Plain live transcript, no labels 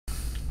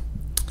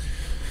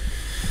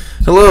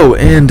Hello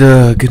and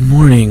good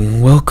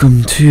morning.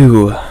 Welcome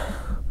to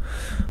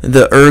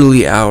the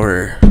early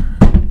hour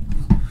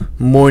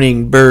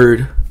morning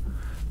bird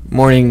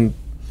morning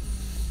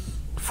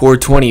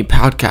 4:20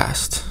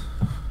 podcast.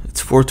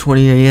 It's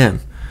 4:20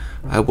 a.m.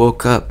 I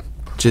woke up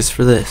just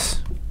for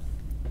this.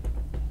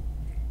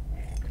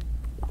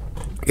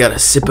 Got a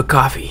sip of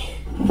coffee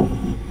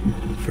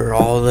for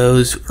all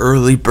those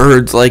early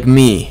birds like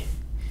me,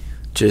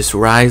 just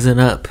rising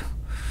up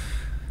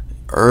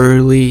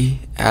early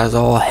as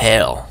all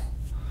hell.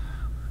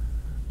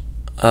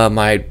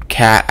 My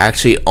cat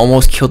actually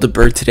almost killed a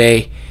bird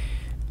today.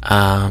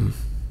 It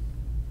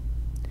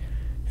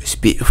was a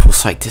beautiful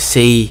sight to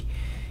see.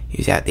 He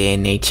was out there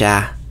in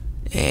nature,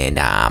 and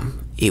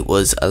it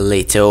was a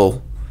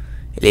little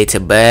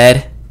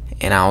bird,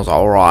 and I was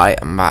alright.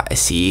 I'm about to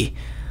see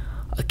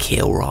a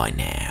kill right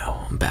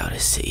now. I'm about to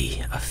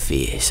see a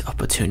fierce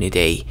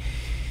opportunity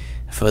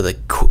for the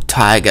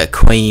tiger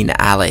queen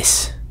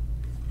Alice.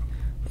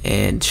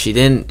 And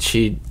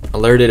she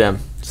alerted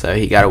him, so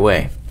he got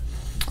away.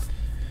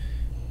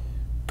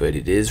 But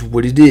it is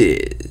what it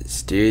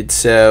is, dude.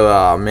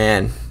 So,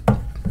 man,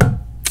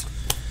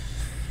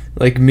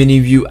 like many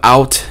of you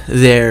out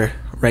there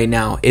right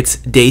now, it's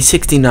day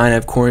 69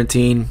 of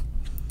quarantine.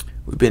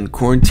 We've been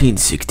quarantined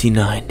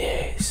 69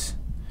 days.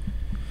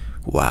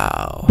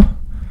 Wow.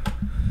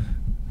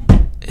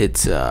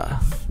 It's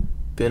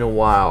been a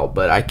while,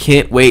 but I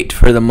can't wait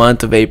for the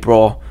month of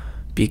April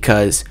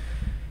because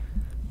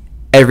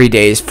every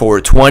day is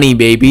 420,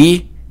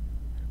 baby.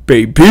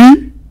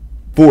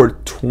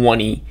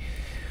 420.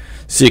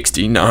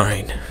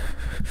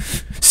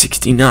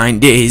 69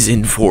 days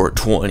in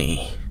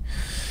 420.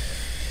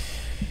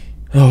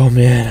 Oh,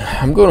 man.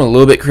 I'm going a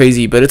little bit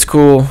crazy, but it's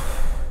cool.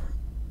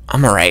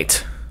 I'm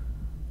alright.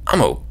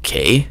 I'm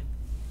okay.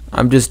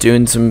 I'm just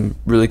doing some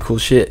really cool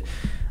shit.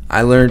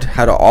 I learned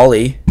how to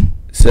ollie,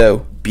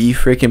 so be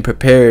freaking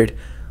prepared.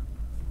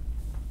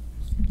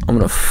 I'm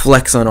going to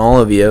flex on all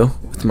of you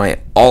with my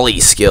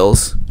ollie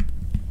skills.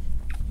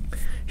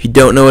 If you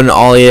don't know what an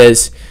ollie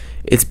is,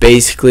 it's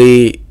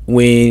basically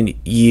when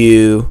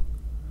you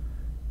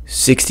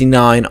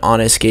 69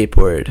 on a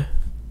skateboard.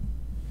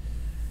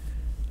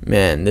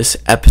 Man, this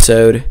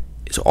episode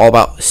is all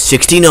about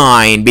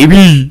 69,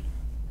 baby.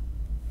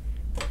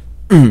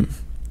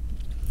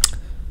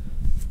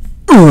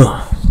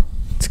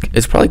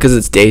 It's probably because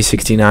it's day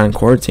 69 in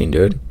quarantine,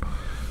 dude.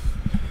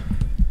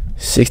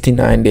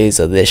 69 days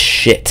of this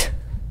shit.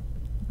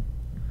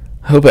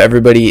 I hope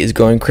everybody is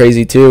going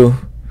crazy too.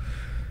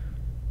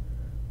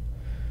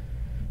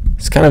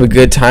 It's kind of a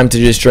good time to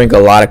just drink a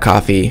lot of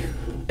coffee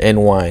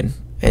and wine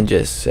and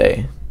just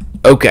say,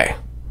 okay,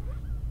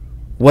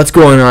 what's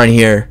going on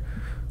here?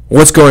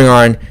 What's going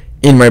on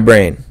in my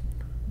brain?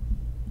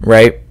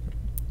 Right?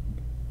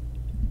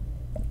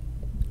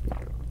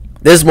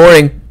 This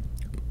morning,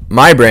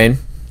 my brain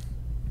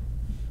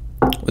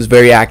was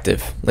very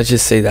active. Let's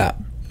just say that.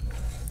 I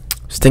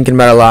was thinking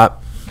about it a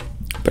lot,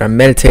 but I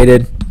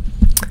meditated.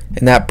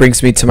 And that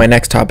brings me to my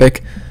next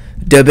topic.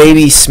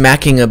 DaBaby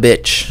smacking a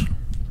bitch.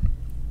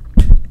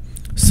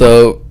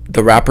 So,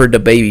 the rapper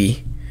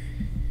DaBaby,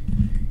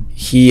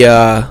 he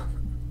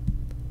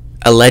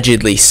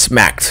allegedly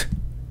smacked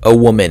a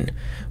woman.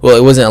 Well,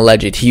 it wasn't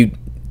alleged. He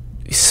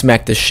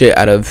smacked the shit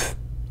out of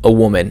a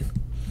woman.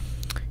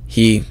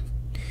 He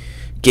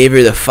gave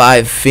her the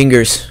 5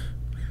 fingers.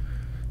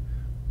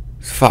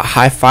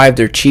 High-fived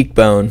her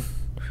cheekbone.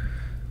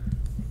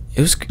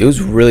 It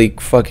was really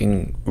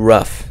fucking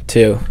rough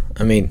too.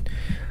 I mean,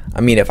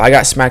 if I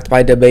got smacked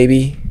by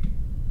DaBaby,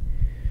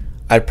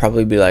 I'd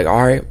probably be like,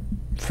 all right,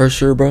 for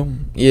sure, bro.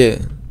 Yeah,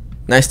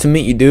 nice to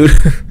meet you, dude.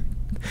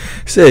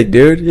 Sick,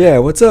 dude. Yeah,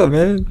 what's up,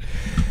 man?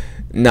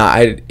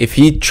 Nah, if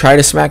he tried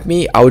to smack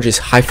me, I would just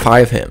high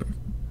five him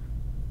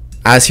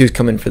as he was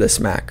coming for the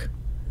smack.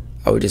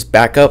 I would just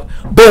back up,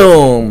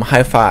 boom,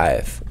 high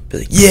five. Be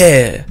like,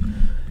 yeah,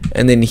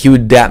 and then he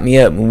would dap me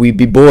up, and we'd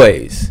be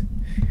boys.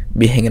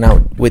 Be hanging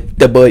out with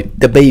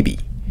DaBaby.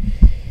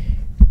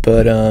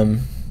 But I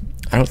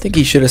don't think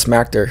he should have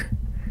smacked her.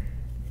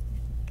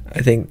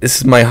 I think this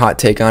is my hot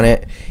take on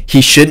it.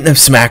 He shouldn't have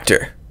smacked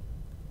her.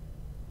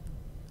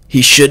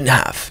 He shouldn't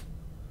have.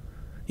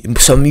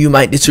 Some of you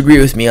might disagree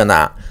with me on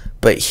that,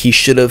 but he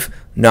should have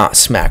not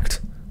smacked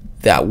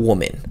that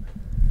woman.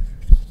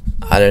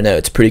 I don't know,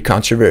 it's pretty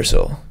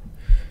controversial.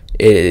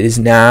 It is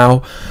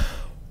now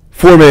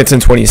 4 minutes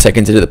and 20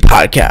 seconds into the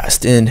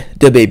podcast, and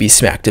DaBaby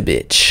smacked a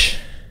bitch.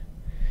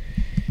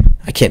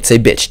 I can't say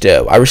bitch,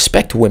 though. I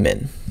respect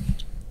women.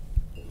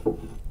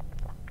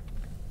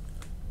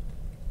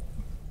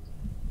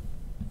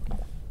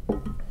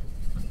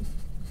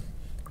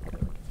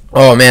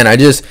 Oh, man, I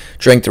just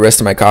drank the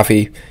rest of my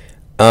coffee.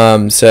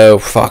 So,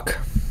 fuck.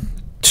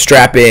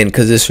 Strap in,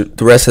 because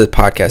the rest of the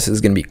podcast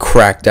is going to be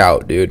cracked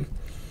out, dude.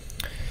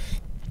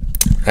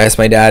 I asked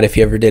my dad if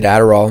he ever did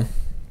Adderall.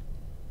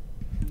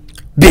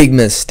 Big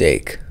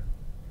mistake.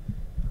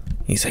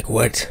 He's like,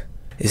 what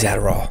is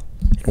Adderall?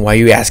 And why are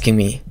you asking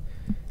me?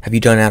 Have you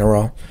done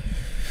Adderall?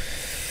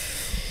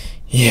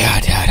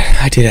 Yeah, Dad.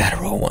 I did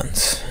Adderall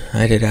once.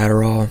 I did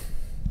Adderall.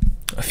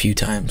 a few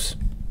times.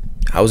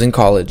 I was in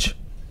college.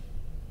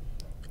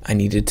 I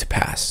needed to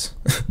pass.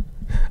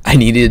 I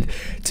needed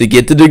to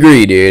get the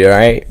degree, dude,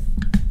 alright?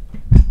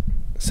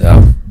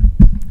 So,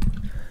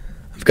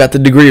 I've got the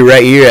degree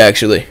right here,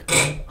 actually.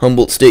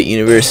 Humboldt State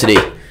University.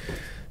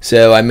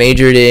 So, I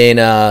majored in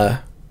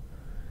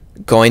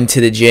going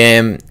to the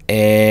gym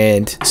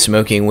and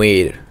smoking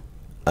weed.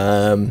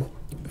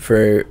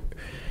 For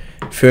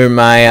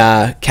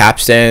my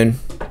capstone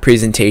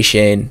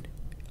presentation,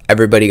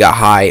 everybody got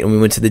high and we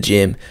went to the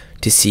gym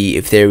to see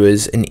if there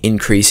was an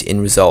increase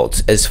in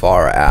results as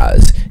far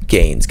as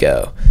gains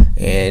go.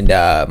 And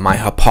my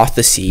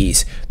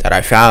hypotheses that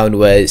I found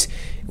was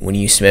when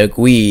you smoke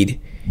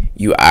weed,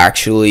 you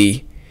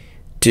actually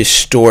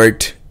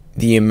distort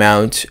the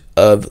amount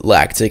of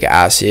lactic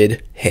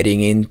acid heading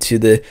into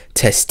the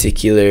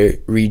testicular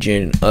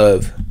region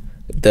of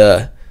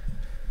the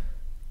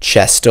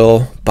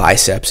chestal,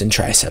 biceps, and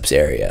triceps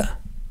area.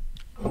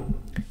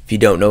 If you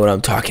don't know what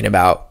I'm talking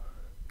about,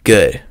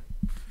 good.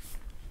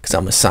 Because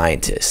I'm a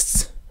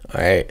scientist,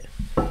 alright?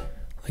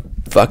 Like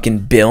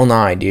fucking Bill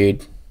Nye,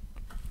 dude.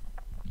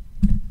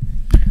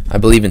 I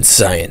believe in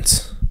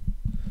science.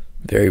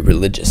 Very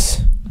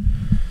religious.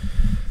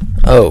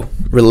 Oh,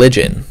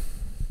 religion.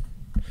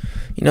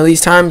 You know,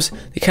 these times,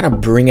 they kind of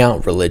bring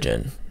out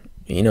religion.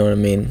 You know what I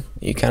mean?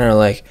 You kind of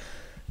like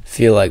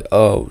feel like,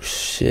 oh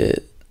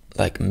shit,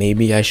 like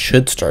maybe I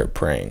should start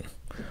praying.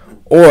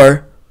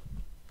 Or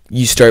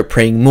you start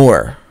praying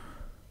more.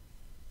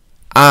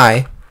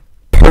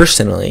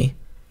 Personally,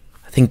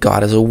 I think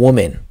God is a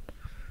woman.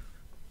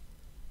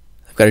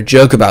 I've got a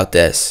joke about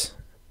this,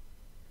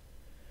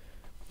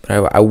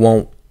 but I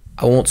won't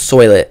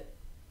soil it.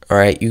 All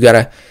right, you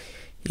gotta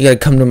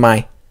come to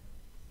my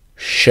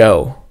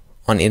show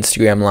on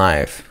Instagram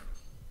Live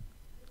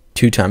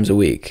 2 times a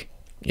week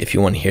if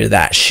you want to hear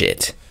that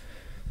shit.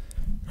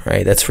 All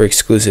right, that's for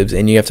exclusives,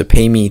 and you have to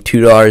pay me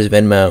 $2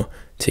 Venmo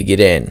to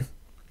get in.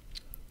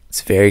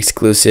 It's very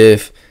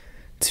exclusive.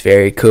 It's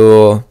very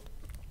cool.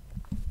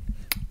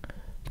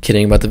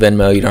 Kidding about the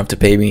Venmo, you don't have to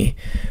pay me,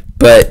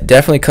 but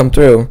definitely come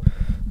through.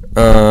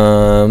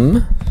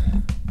 But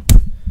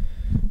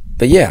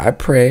yeah, I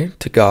pray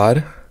to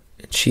God.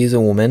 She's a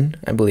woman,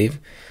 I believe,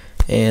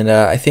 and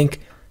I think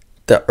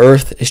the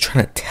earth is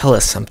trying to tell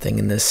us something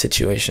in this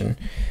situation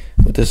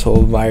with this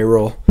whole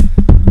viral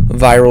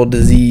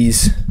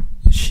disease.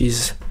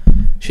 She's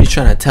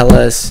trying to tell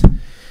us,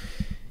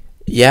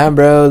 yeah,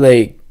 bro,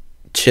 like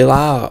chill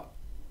out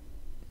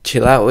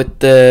with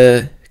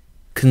the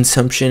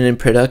consumption and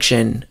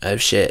production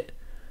of shit,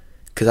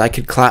 because I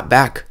could clap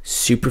back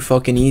super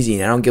fucking easy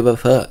and I don't give a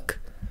fuck,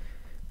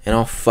 and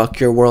I'll fuck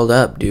your world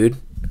up, dude.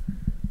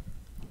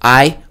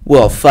 I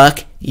will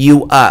fuck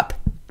you up,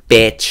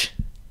 bitch.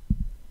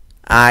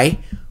 I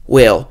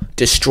will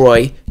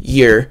destroy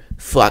your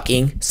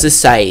fucking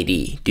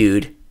society,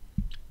 dude.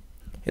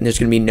 And there's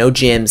gonna be no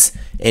gyms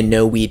and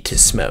no weed to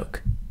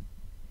smoke.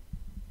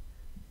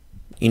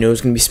 You know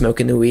who's gonna be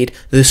smoking the weed?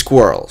 The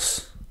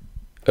squirrels.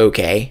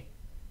 Okay?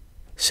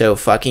 So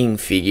fucking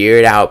figure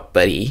it out,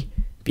 buddy,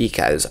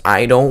 because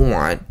I don't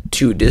want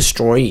to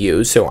destroy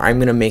you, so I'm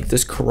going to make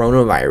this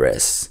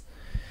coronavirus.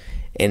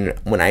 And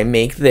when I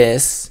make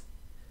this,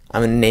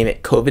 I'm going to name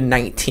it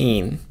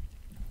COVID-19.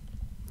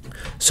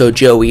 So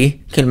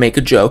Joey can make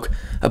a joke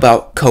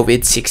about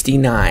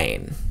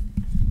COVID-69.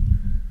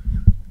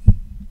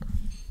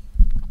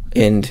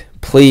 And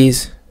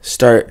please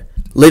start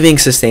living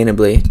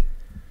sustainably.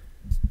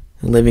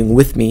 Living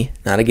with me,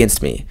 not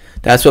against me.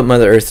 That's what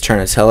Mother Earth's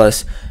trying to tell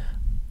us.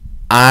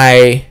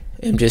 I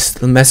am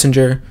just the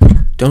messenger.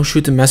 Don't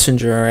shoot the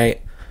messenger,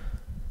 alright?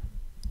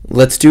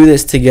 Let's do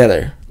this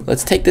together.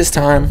 Let's take this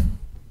time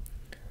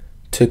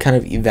to kind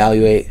of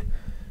evaluate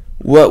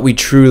what we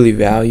truly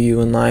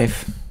value in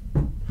life.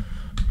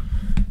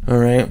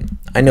 Alright?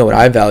 I know what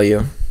I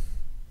value.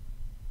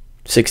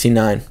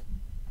 69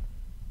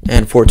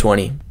 and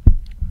 420.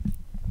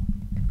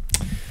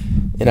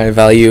 And I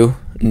value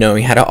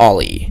knowing how to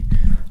ollie.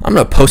 I'm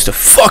gonna post a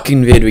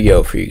fucking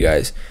video for you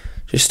guys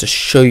just to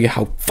show you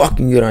how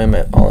fucking good I am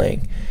at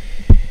ollieing.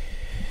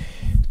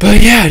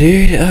 But yeah,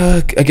 dude,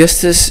 I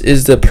guess this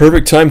is the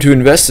perfect time to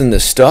invest in the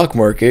stock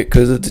market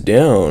because it's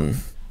down.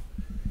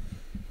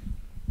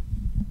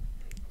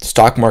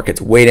 Stock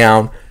market's way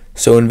down,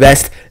 so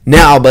invest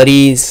now,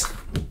 buddies.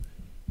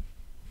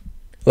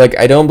 Like,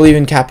 I don't believe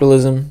in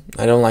capitalism.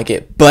 I don't like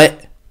it,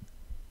 but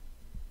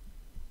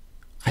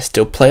I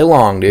still play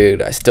along,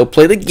 dude. I still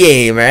play the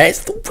game, right?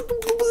 Still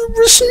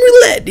Russian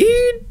roulette,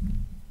 dude.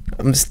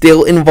 I'm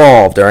still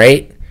involved,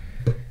 alright?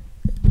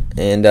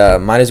 And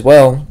might as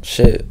well.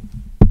 Shit.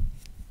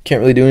 Can't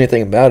really do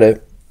anything about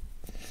it.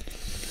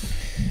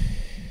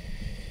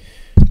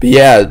 But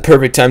yeah, the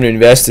perfect time to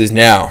invest is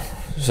now.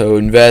 So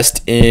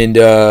invest in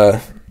a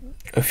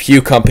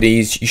few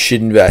companies you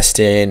should invest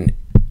in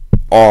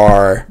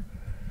are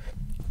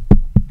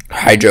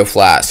Hydro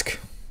Flask.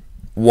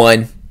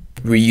 1,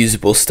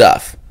 reusable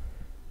stuff.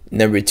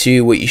 Number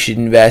 2, what you should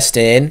invest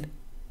in,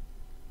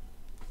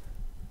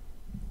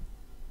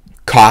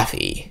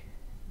 coffee,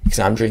 because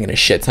I'm drinking a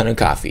shit ton of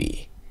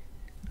coffee.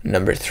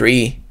 Number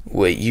 3,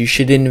 what you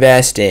should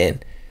invest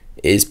in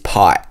is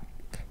pot.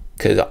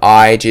 Because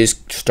I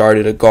just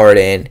started a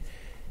garden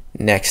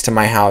next to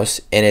my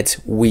house, and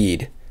it's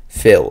weed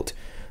filled.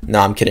 No,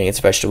 I'm kidding. It's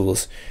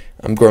vegetables.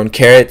 I'm growing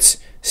carrots,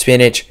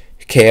 spinach,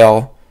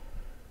 kale.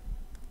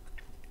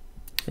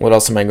 What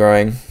else am I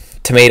growing?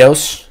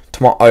 Tomatoes.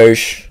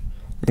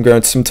 I'm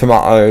growing some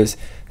tomatoes.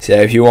 So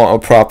if you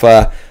want a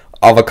proper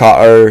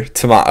avocado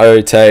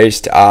tomato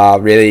toast,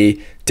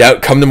 really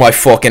don't come to my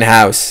fucking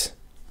house,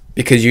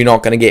 because you're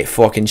not gonna get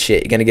fucking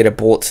shit. You're gonna get a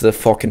bullet to the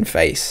fucking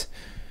face.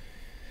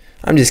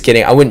 I'm just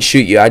kidding. I wouldn't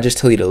shoot you. I'd just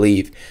tell you to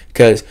leave,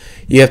 because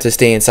you have to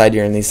stay inside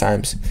during these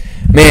times.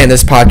 Man,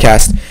 this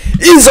podcast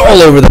is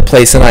all over the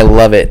place, and I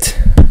love it.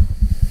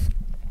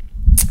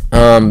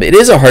 It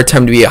is a hard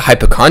time to be a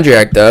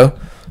hypochondriac, though.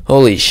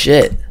 Holy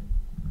shit.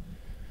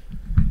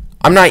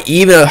 I'm not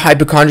even a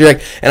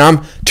hypochondriac, and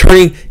I'm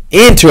turning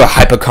into a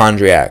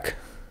hypochondriac.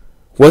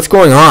 What's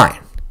going on?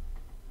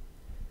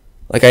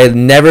 Like, I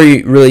never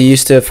really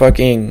used to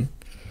fucking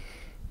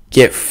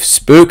get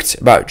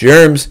spooked about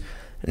germs.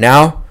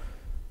 Now,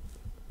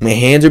 my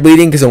hands are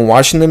bleeding because I'm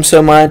washing them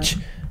so much.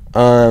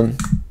 I'm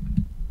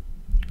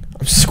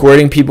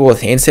squirting people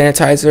with hand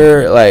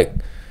sanitizer. Like,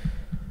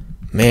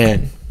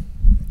 man,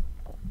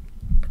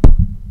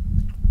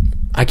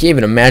 I can't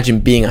even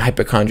imagine being a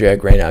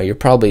hypochondriac right now. You're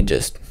probably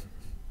just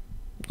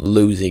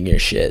losing your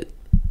shit.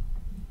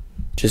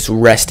 Just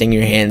resting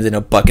your hands in a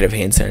bucket of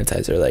hand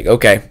sanitizer. Like,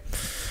 okay,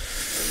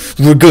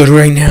 we're good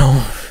right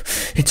now.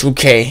 It's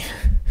okay.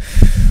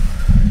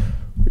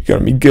 We're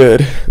gonna be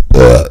good.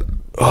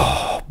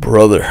 Oh,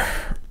 brother.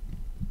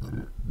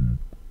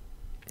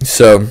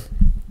 So,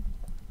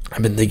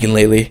 I've been thinking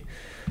lately.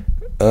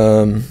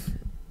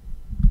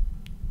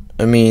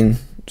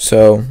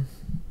 So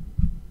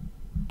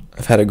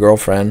I've had a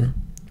girlfriend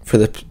for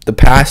the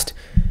past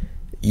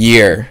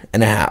year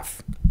and a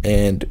half,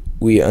 and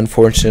we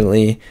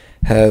unfortunately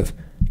have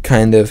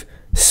kind of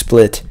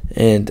split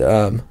and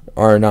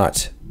are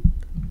not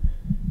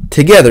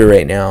together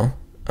right now.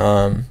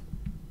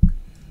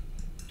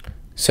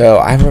 So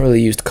I haven't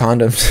really used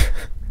condoms.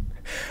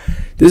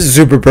 This is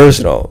super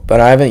personal, but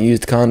I haven't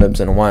used condoms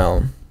in a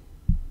while.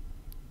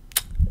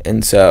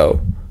 And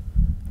so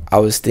I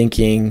was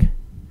thinking,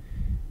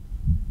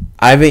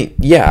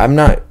 I'm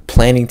not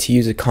planning to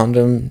use a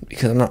condom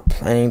because I'm not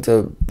planning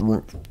to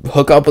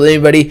hook up with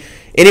anybody.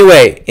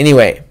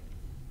 Anyway,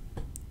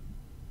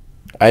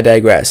 I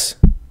digress.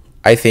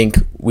 I think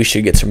we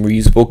should get some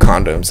reusable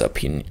condoms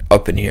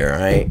up in here,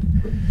 alright?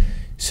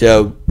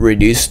 So,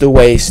 reduce the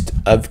waste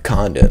of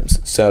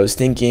condoms. So, I was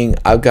thinking,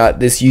 I've got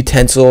this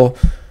utensil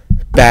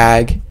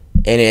bag,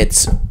 and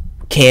it's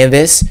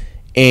canvas,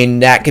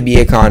 and that could be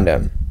a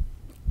condom.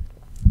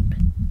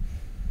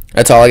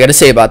 That's all I got to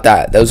say about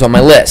that. That was on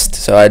my list,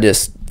 so I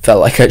just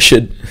felt like I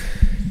should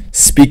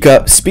speak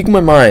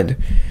my mind.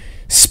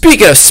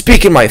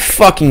 Speaking my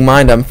fucking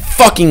mind, I'm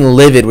fucking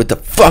livid with the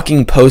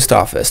fucking post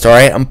office,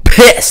 alright? I'm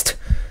pissed.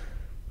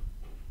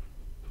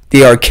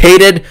 The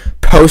Arcaded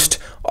Post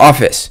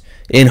Office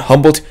in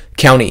Humboldt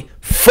County.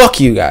 Fuck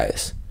you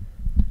guys.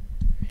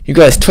 You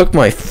guys took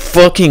my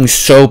fucking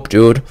soap,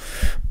 dude.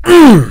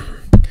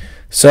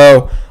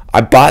 So,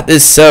 I bought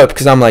this soap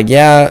because I'm like,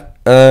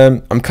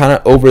 I'm kind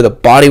of over the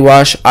body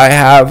wash I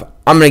have.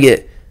 I'm going to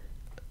get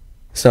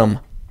some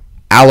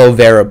aloe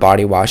vera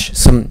body wash.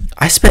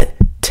 I spent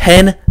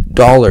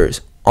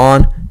 $10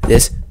 on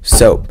this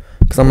soap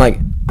because I'm like,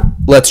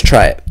 let's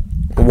try it.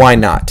 Why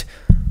not?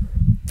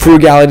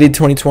 Frugality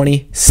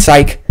 2020,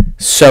 Psych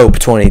Soap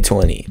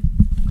 2020.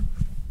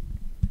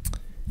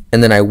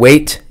 And then I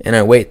wait, and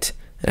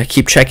I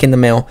keep checking the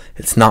mail.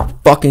 It's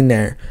not fucking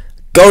there.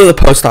 Go to the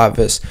post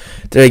office.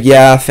 They're like,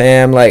 yeah,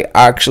 fam, like,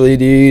 actually,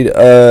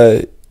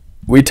 dude,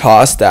 we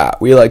tossed that.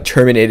 We, like,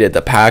 terminated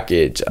the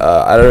package.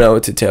 I don't know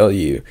what to tell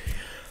you.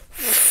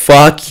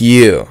 Fuck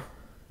you,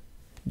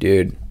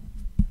 dude.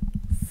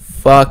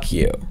 Fuck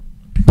you.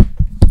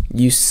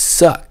 You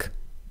suck.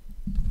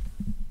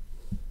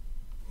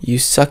 You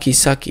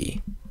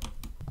sucky.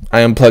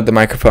 I unplugged the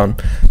microphone,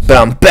 but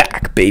I'm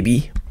back,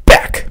 baby.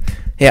 Back.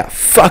 Yeah,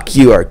 fuck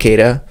you,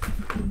 Arcata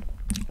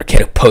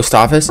Post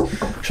Office.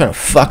 Trying to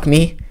fuck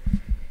me.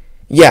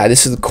 Yeah,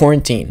 this is the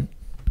quarantine.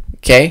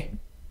 Okay?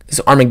 This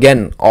is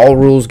Armageddon. All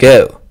rules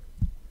go.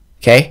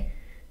 Okay?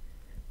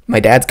 My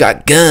dad's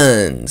got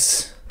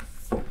guns.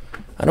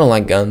 I don't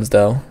like guns,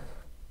 though.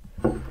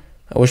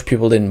 I wish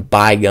people didn't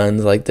buy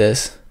guns like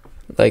this.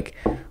 Like,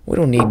 we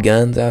don't need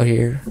guns out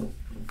here.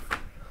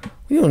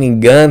 We don't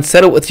need guns.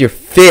 Settle with your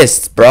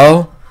fists,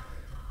 bro.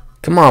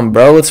 Come on,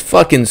 bro. Let's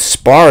fucking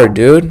spar,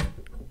 dude.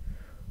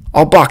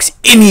 I'll box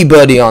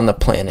anybody on the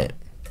planet.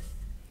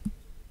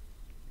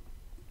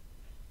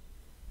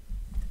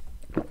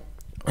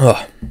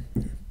 Ugh.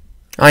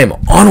 I am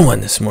on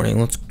one this morning.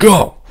 Let's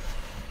go.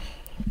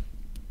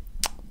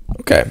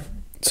 Okay.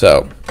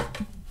 So,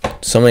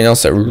 something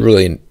else that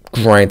really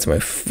grinds my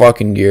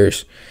fucking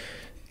gears.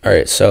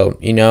 Alright, so,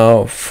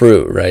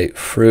 fruit, right?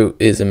 Fruit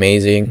is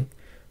amazing.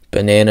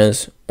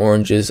 Bananas,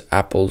 oranges,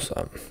 apples.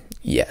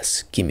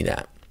 Yes, give me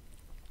that.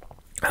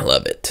 I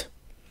love it.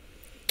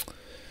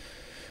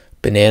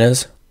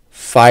 Bananas,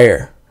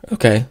 fire.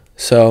 Okay,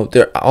 so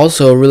they're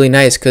also really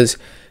nice because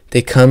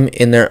they come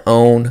in their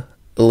own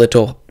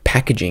little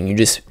packaging. You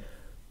just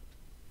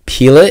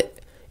peel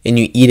it and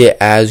you eat it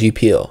as you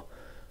peel.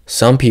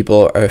 Some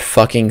people are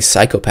fucking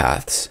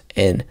psychopaths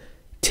and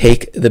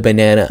take the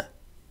banana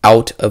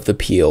out of the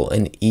peel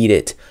and eat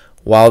it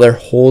while they're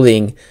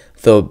holding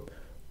the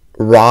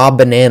raw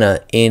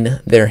banana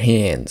in their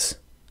hands.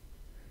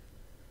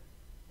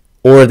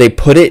 Or they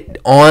put it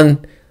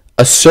on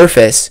a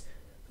surface,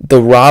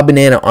 the raw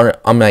banana on it.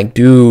 I'm like,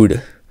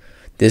 dude,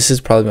 this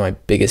is probably my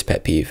biggest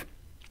pet peeve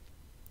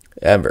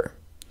ever.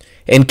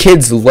 And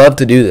kids love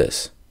to do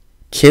this.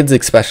 Kids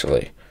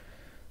especially.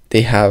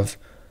 They have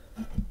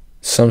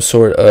some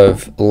sort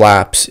of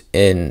lapse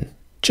in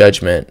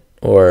judgment,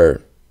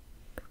 or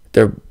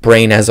their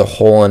brain has a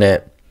hole in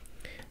it.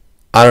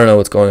 I don't know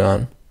what's going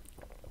on.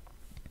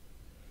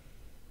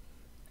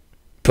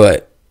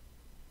 But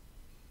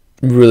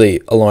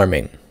really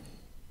alarming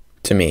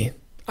to me.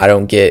 I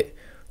don't get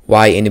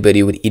why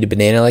anybody would eat a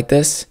banana like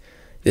this.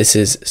 This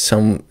is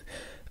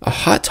a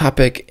hot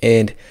topic,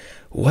 and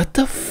what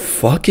the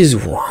fuck is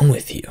wrong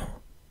with you?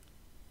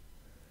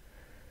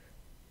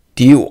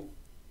 Do you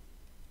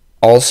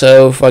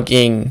also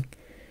fucking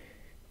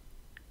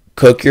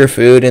cook your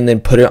food and then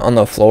put it on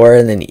the floor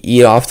and then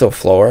eat off the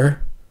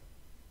floor?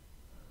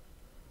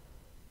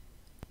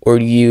 Or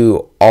do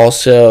you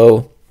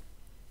also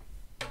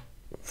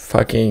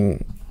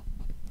fucking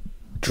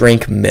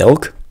drink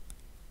milk?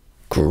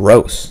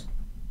 Gross.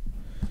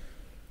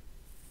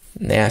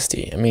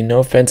 Nasty. I mean, no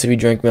offense if you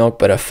drink milk,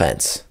 but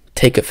offense.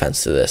 Take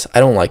offense to this. I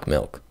don't like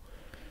milk.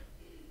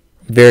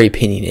 Very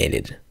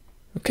opinionated.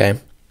 Okay?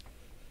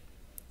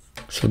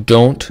 So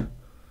don't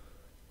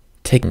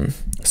take...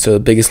 So The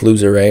Biggest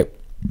Loser, right?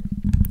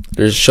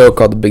 There's a show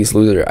called The Biggest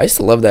Loser. I used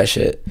to love that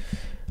shit.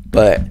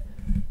 But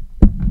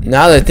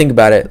now that I think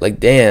about it, like,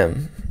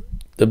 damn,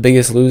 The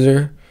Biggest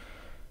Loser?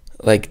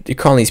 Like, you're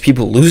calling these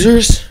people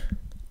losers?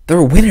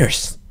 They're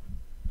winners.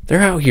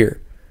 They're out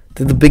here.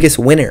 They're the biggest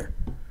winner.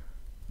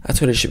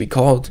 That's what it should be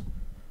called.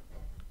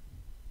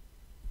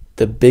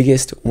 The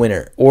biggest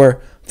winner.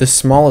 Or the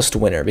smallest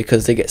winner,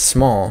 because they get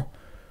small.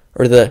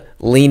 Or the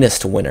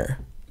leanest winner.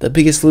 The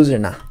Biggest Loser,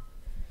 nah.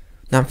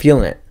 Not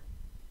feeling it.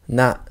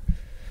 Not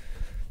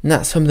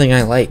something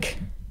I like.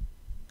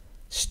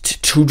 It's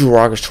too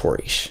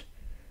derogatory.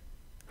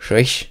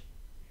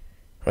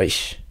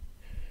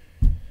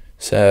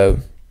 So,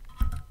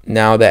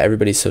 now that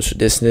everybody's social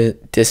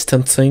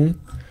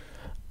distancing,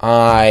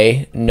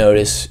 I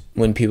notice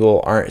when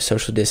people aren't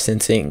social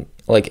distancing,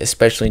 like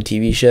especially in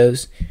TV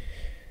shows.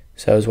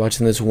 So I was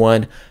watching this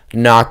one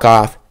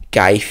knockoff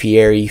Guy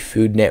Fieri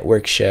Food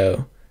Network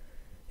show.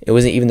 It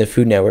wasn't even the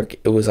Food Network.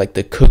 It was like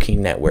the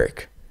Cooking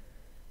Network.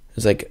 It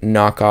was like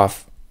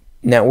knockoff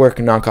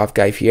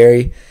Guy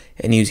Fieri,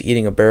 and he was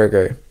eating a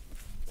burger.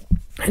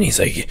 And he's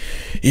like,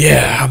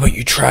 yeah, how about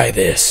you try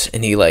this?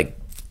 And he like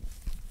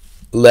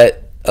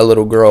let a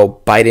little girl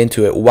bite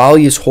into it while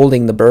he's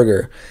holding the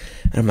burger.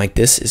 And I'm like,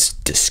 this is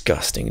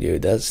disgusting,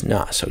 dude. That's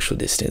not social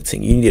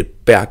distancing. You need to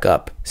back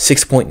up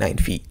 6.9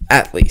 feet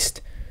at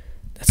least.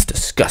 That's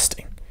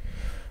disgusting.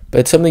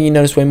 But it's something you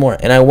notice way more.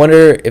 And I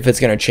wonder if it's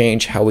going to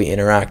change how we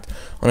interact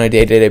on a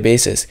day-to-day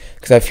basis.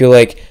 Because I feel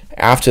like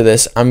after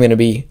this, I'm going to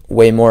be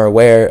way more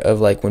aware of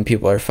like when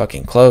people are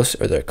fucking close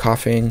or they're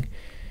coughing.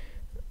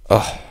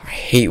 Oh, I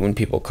hate when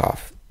people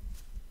cough.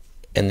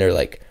 And they're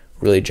like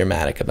really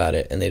dramatic about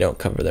it and they don't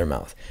cover their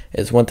mouth.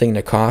 It's one thing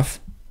to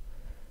cough,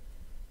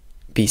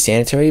 be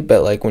sanitary,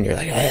 but like when you're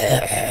like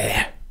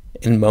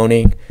and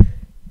moaning,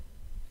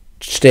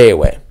 stay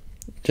away.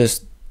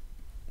 Just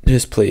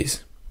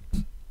please.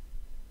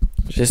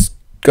 Just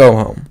go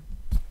home.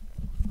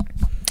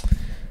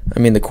 I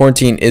mean, the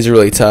quarantine is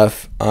really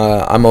tough.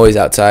 I'm always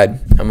outside.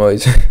 I'm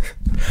always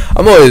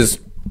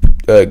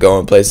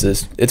going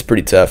places. It's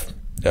pretty tough.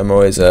 I'm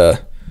always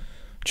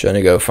trying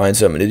to go find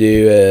something to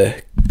do.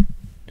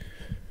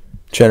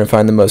 Trying to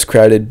find the most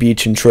crowded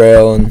beach and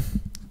trail, and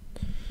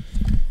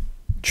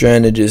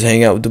trying to just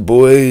hang out with the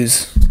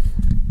boys.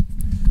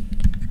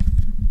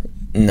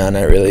 No,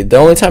 not really. The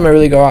only time I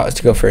really go out is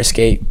to go for a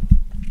skate.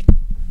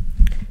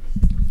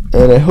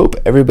 And I hope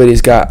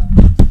everybody's got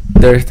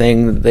their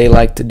thing that they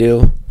like to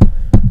do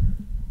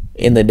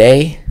in the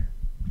day.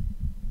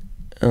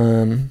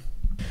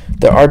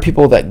 There are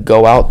people that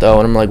go out, though,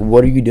 and I'm like,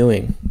 what are you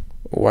doing?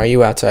 Why are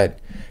you outside?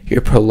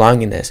 You're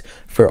prolonging this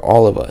for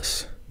all of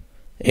us.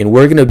 And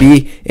we're going to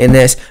be in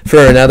this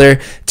for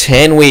another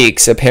 10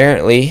 weeks,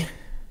 apparently.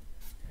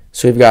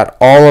 So we've got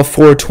all of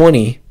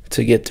 420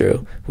 to get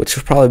through, which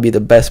will probably be the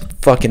best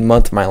fucking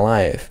month of my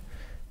life,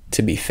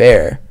 to be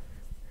fair.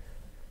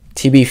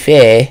 To be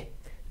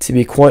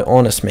quite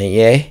honest, mate,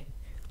 yeah?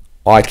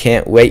 I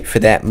can't wait for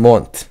that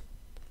month.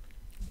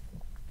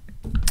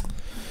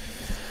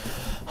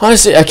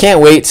 Honestly, I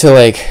can't wait to,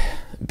 like,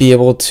 be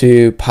able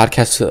to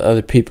podcast to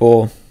other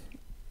people.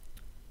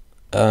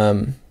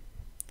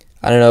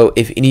 I don't know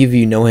if any of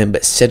you know him,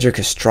 but Cedric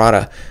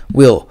Estrada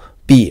will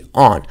be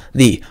on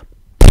the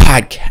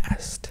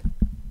podcast.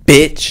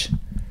 Bitch.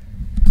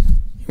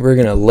 We're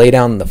gonna lay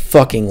down the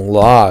fucking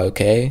law,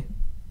 okay?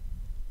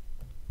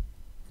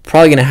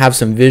 Probably gonna have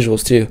some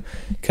visuals too,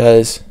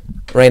 because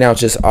right now it's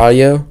just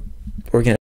audio. We're gonna